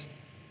support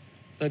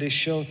that they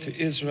showed to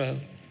Israel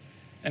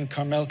and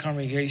Carmel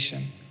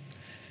congregation.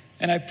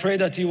 And I pray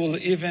that you will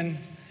even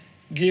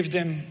give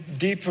them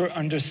deeper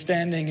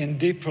understanding and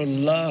deeper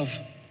love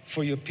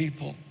for your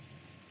people.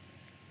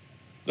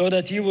 Lord,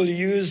 that you will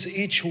use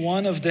each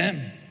one of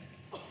them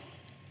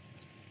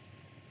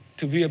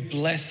to be a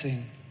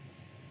blessing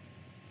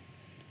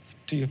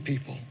to your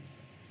people.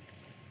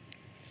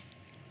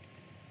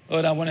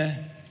 Lord, I want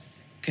to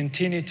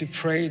continue to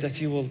pray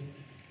that you will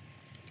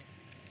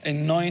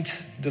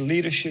anoint the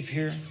leadership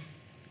here,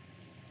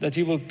 that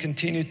you will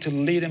continue to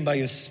lead them by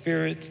your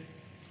Spirit,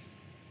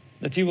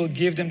 that you will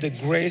give them the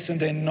grace and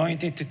the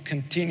anointing to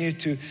continue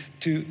to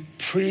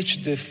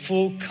preach the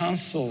full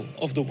counsel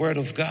of the Word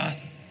of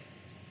God,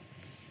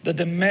 that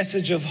the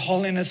message of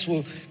holiness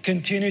will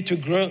continue to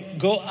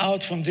go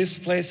out from this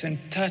place and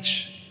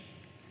touch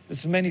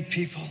as many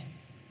people.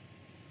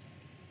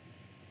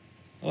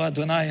 Oh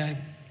Adonai, I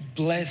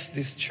bless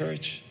this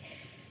church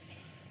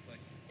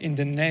in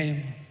the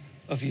name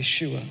of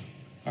Yeshua,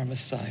 our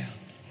Messiah.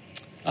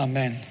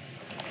 Amen.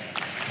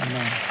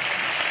 Amen.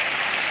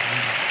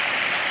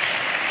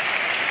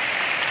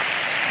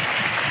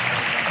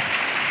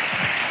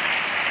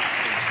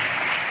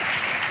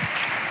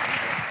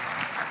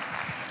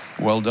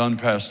 Well done,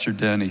 Pastor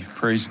Denny.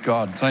 Praise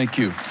God. Thank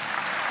you.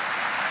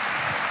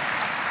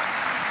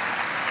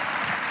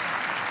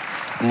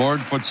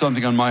 Lord put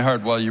something on my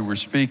heart while you were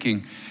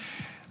speaking,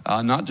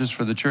 not just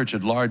for the church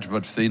at large,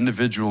 but for the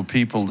individual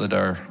people that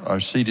are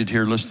seated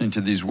here listening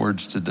to these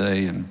words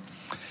today. And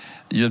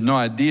you have no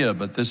idea,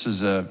 but this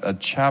is a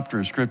chapter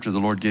of scripture the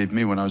Lord gave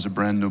me when I was a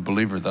brand new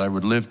believer, that I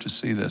would live to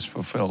see this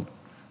fulfilled.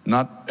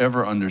 Not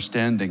ever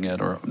understanding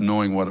it or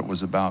knowing what it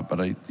was about,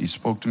 but he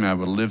spoke to me, I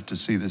would live to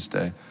see this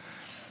day.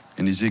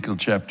 In Ezekiel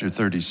chapter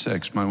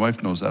 36. My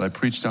wife knows that. I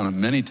preached on it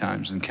many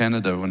times in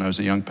Canada when I was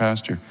a young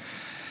pastor.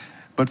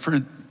 But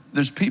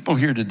there's people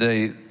here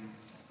today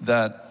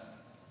that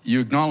you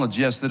acknowledge,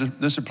 yes,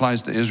 that this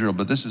applies to Israel,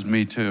 but this is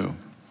me too.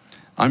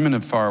 I'm in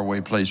a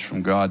faraway place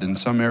from God in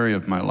some area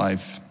of my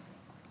life,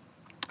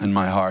 in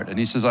my heart. And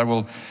he says, I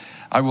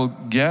will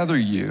gather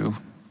you.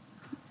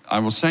 I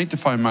will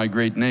sanctify my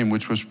great name,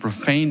 which was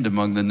profaned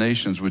among the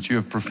nations, which you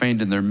have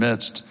profaned in their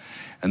midst.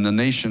 And the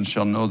nations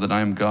shall know that I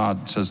am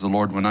God, says the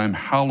Lord, when I am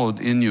hallowed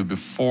in you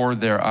before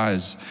their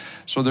eyes.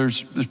 So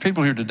there's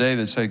people here today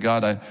that say,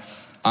 God,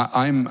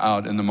 I'm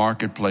out in the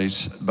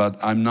marketplace, but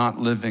I'm not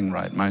living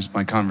right.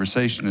 My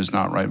conversation is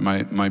not right.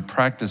 My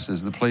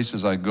practices, the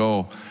places I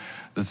go,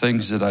 the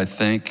things that I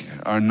think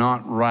are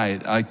not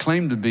right. I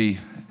claim to be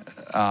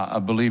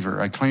a believer.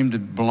 I claim to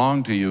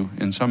belong to you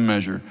in some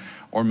measure.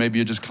 Or maybe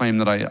you just claim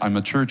that I'm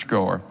a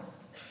churchgoer.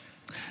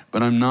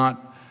 But I'm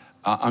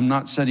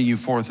not setting you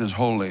forth as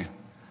holy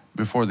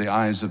before the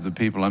eyes of the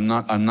people. I'm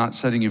not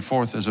setting you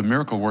forth as a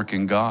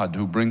miracle-working God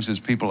who brings his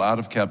people out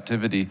of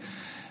captivity,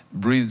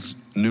 breathes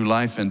new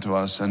life into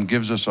us and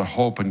gives us a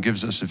hope and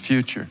gives us a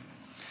future.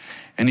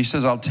 And he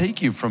says, I'll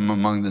take you from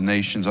among the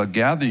nations. I'll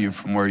gather you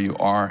from where you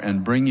are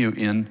and bring you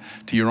in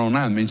to your own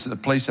land. It means the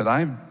place that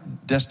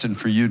I've destined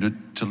for you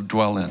to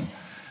dwell in.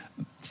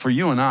 For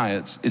you and I,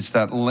 it's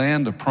that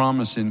land of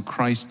promise in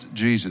Christ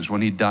Jesus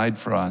when he died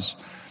for us,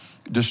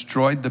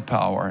 destroyed the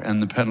power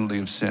and the penalty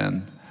of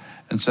sin,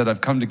 and said,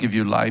 I've come to give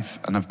you life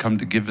and I've come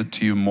to give it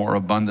to you more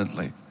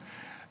abundantly.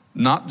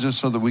 Not just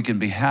so that we can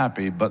be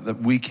happy, but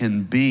that we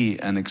can be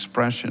an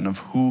expression of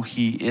who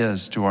he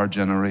is to our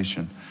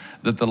generation.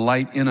 That the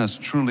light in us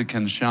truly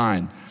can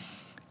shine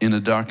in a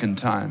darkened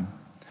time.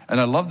 And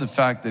I love the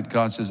fact that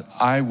God says,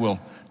 I will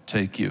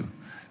take you.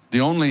 The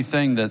only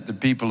thing that the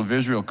people of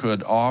Israel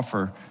could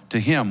offer to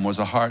him was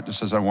a heart that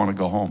says, I want to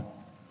go home.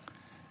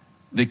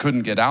 They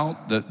couldn't get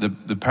out.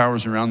 The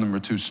powers around them were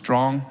too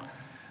strong.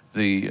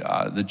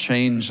 The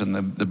chains and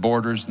the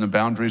borders and the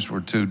boundaries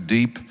were too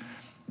deep.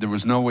 There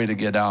was no way to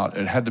get out.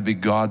 It had to be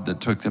God that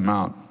took them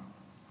out.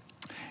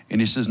 And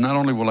he says, not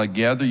only will I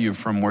gather you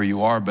from where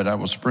you are, but I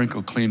will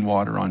sprinkle clean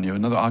water on you.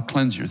 I'll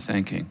cleanse your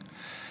thinking.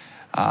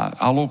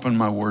 I'll open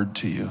my word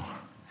to you.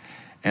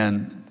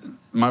 And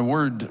my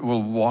word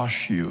will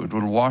wash you. It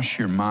will wash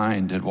your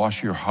mind. It will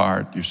wash your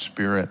heart, your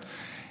spirit.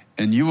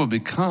 And you will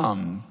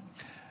become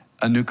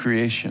a new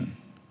creation.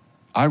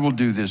 I will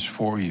do this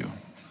for you.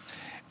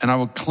 And I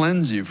will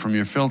cleanse you from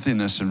your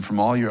filthiness and from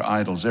all your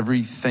idols,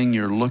 everything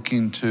you're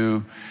looking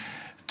to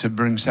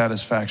bring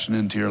satisfaction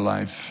into your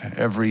life,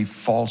 every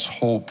false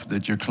hope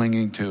that you're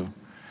clinging to.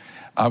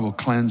 I will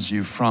cleanse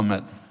you from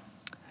it.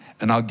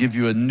 And I'll give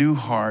you a new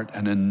heart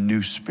and a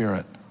new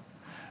spirit.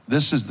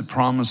 This is the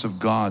promise of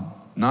God,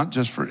 not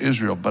just for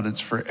Israel, but it's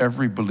for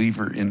every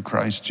believer in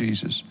Christ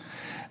Jesus.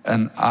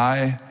 And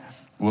I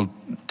will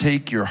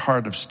take your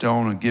heart of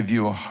stone and give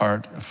you a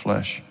heart of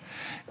flesh.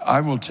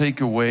 I will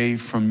take away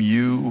from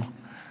you,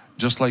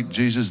 just like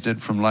Jesus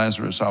did from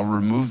Lazarus. I'll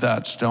remove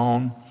that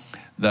stone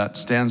that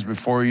stands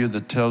before you,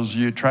 that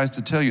tries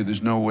to tell you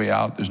there's no way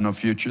out, there's no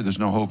future, there's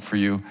no hope for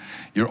you.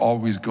 You're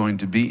always going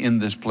to be in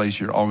this place.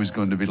 You're always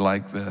going to be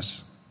like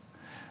this.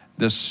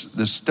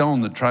 This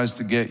stone that tries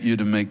to get you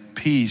to make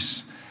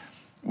peace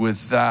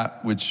with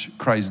that which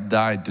Christ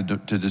died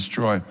to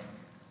destroy.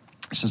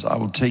 He says, I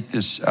will take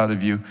this out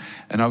of you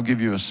and I'll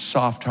give you a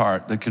soft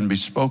heart that can be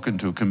spoken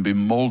to, can be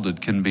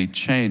molded, can be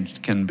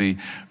changed, can be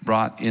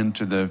brought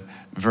into the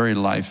very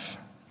life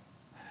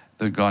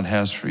that God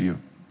has for you.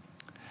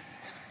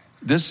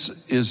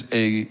 This is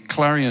a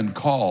clarion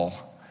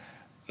call,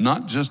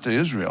 not just to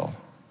Israel,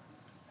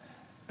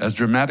 as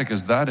dramatic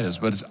as that is,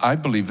 but I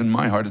believe in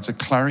my heart, it's a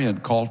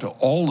clarion call to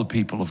all the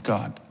people of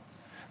God.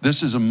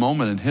 This is a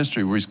moment in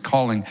history where he's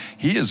calling,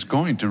 he is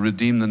going to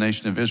redeem the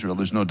nation of Israel.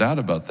 There's no doubt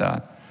about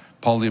that.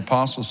 Paul the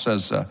Apostle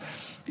says,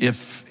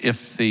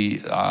 if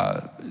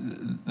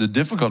the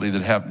difficulty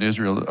that happened to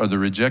Israel, or the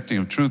rejecting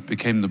of truth,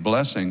 became the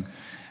blessing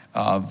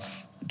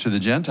to the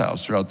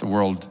Gentiles throughout the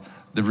world,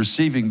 the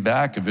receiving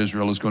back of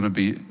Israel is going to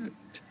be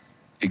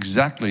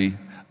exactly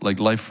like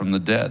life from the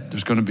dead.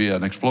 There's going to be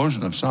an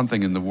explosion of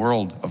something in the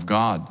world of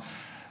God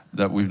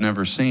that we've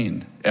never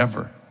seen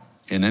ever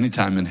in any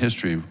time in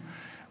history,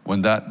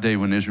 when that day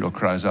when Israel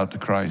cries out to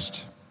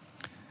Christ.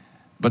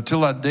 But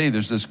till that day,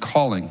 there's this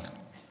calling.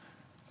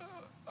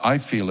 I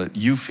feel it,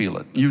 you feel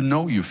it. You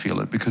know you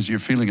feel it because you're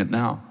feeling it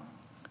now.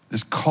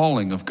 This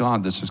calling of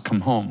God that says, come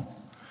home.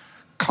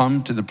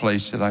 Come to the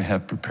place that I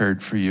have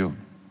prepared for you.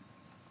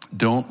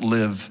 Don't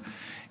live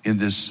in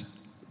this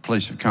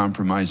place of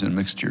compromise and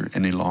mixture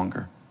any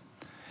longer.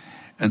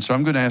 And so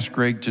I'm going to ask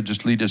Greg to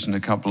just lead us in a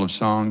couple of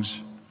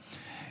songs.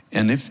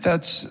 And if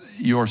that's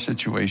your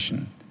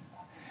situation,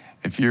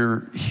 if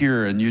you're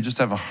here and you just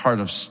have a heart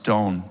of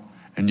stone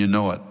and you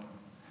know it,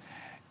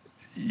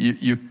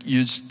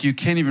 you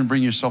can't even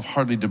bring yourself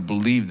hardly to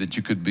believe that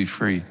you could be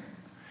free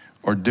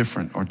or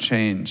different or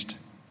changed.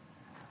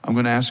 I'm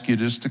going to ask you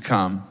just to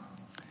come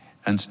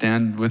and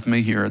stand with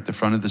me here at the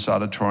front of this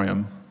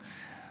auditorium.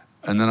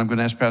 And then I'm going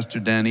to ask Pastor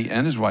Danny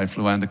and his wife,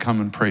 Luann, to come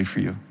and pray for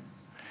you.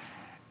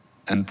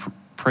 And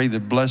pray the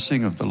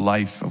blessing of the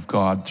life of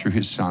God through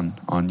his son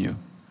on you.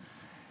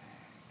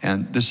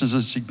 And this is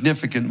a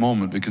significant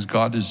moment because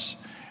God is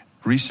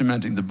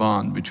re-cementing the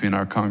bond between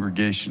our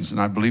congregations. And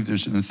I believe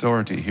there's an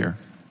authority here,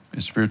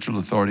 a spiritual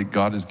authority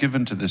God has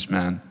given to this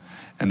man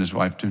and his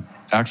wife to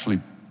actually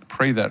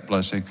pray that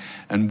blessing.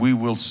 And we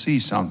will see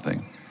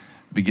something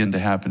begin to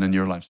happen in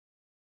your life.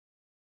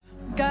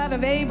 God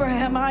of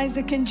Abraham,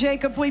 Isaac, and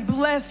Jacob, we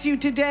bless you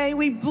today.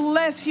 We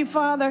bless you,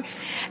 Father.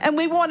 And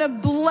we want to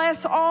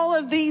bless all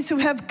of these who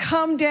have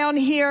come down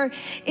here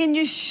in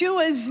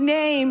Yeshua's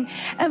name.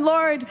 And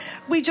Lord,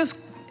 we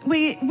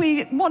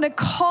want to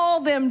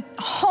call them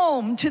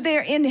home to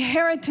their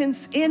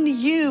inheritance in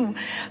you.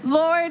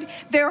 Lord,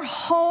 their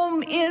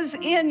home is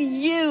in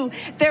you.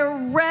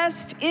 Their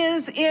rest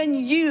is in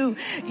you.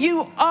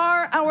 You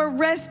are our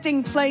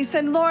resting place.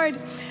 And Lord,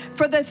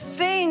 for the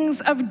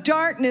things of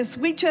darkness,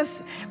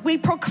 we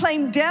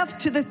proclaim death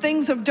to the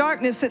things of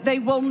darkness, that they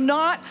will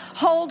not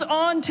hold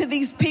on to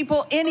these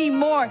people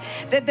anymore,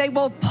 that they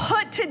will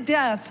put to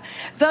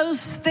death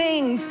those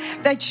things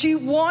that you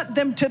want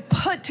them to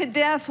put to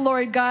death,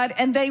 Lord God,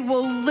 and they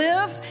will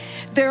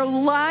live their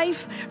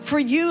life for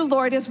you,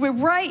 Lord. As we're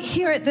right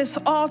here at this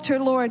altar,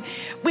 Lord,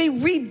 we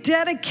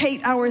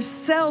rededicate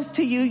ourselves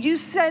to you. You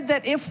said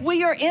that if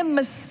we are in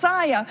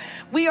Messiah,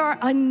 we are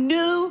a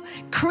new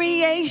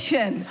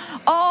creation.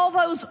 All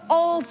those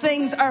old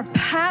things are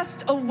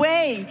passed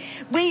away.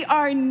 We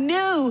are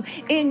new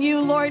in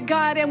you, Lord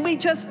God, and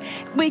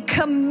we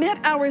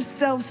commit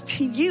ourselves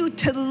to you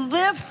to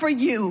live for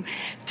you,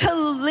 to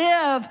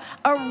live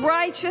a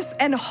righteous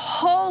and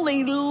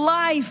holy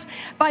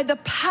life by the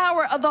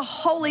power of the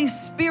Holy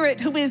Spirit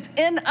who is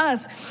in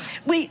us.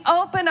 We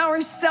open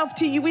ourselves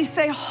to you. We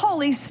say,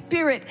 Holy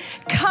Spirit,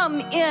 come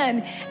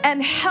in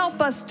and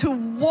help us to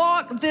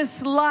walk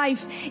this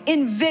life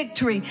in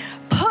victory,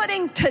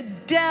 putting to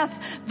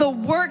death the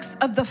works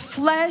of the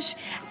flesh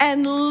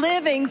and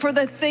living for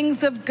the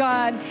things of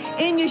God.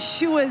 In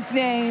Yeshua's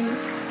name.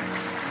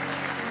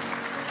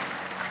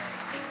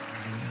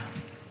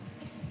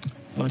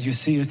 Lord, you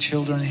see your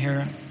children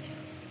here.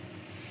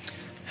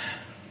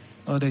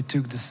 Lord, they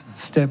took this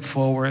step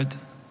forward.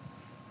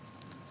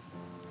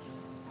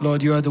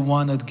 Lord, you are the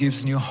one that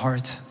gives new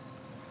heart.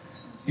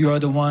 You are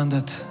the one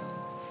that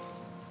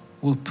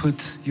will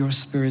put your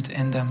spirit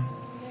in them.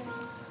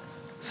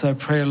 So I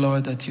pray,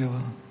 Lord, that you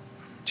will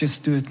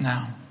just do it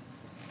now.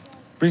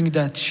 Bring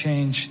that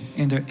change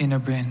in their inner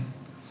being.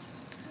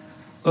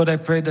 Lord, I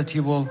pray that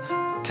you will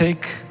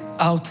take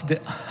out the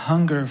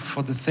hunger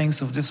for the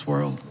things of this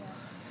world,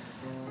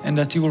 and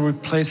that you will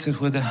replace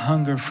it with a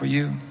hunger for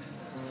you,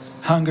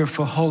 hunger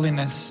for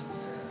holiness,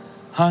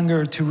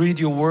 hunger to read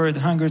your word,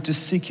 hunger to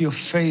seek your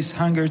face,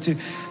 hunger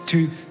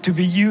to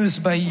be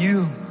used by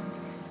you.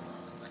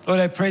 Lord,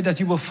 I pray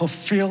that you will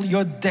fulfill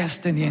your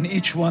destiny in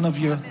each one of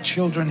your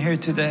children here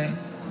today.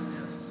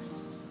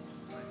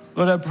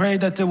 Lord, I pray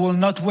that they will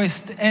not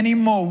waste any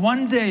more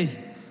one day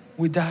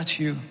without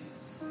you.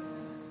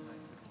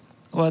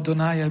 Oh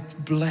Adonai, I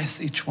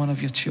bless each one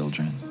of your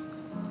children.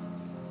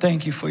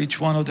 Thank you for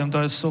each one of them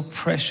that are so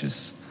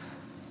precious.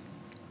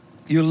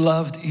 You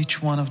loved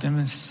each one of them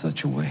in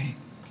such a way,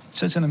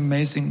 such an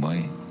amazing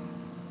way.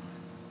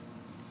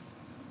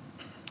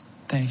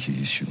 Thank you,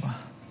 Yeshua.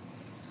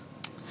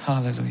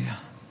 Hallelujah.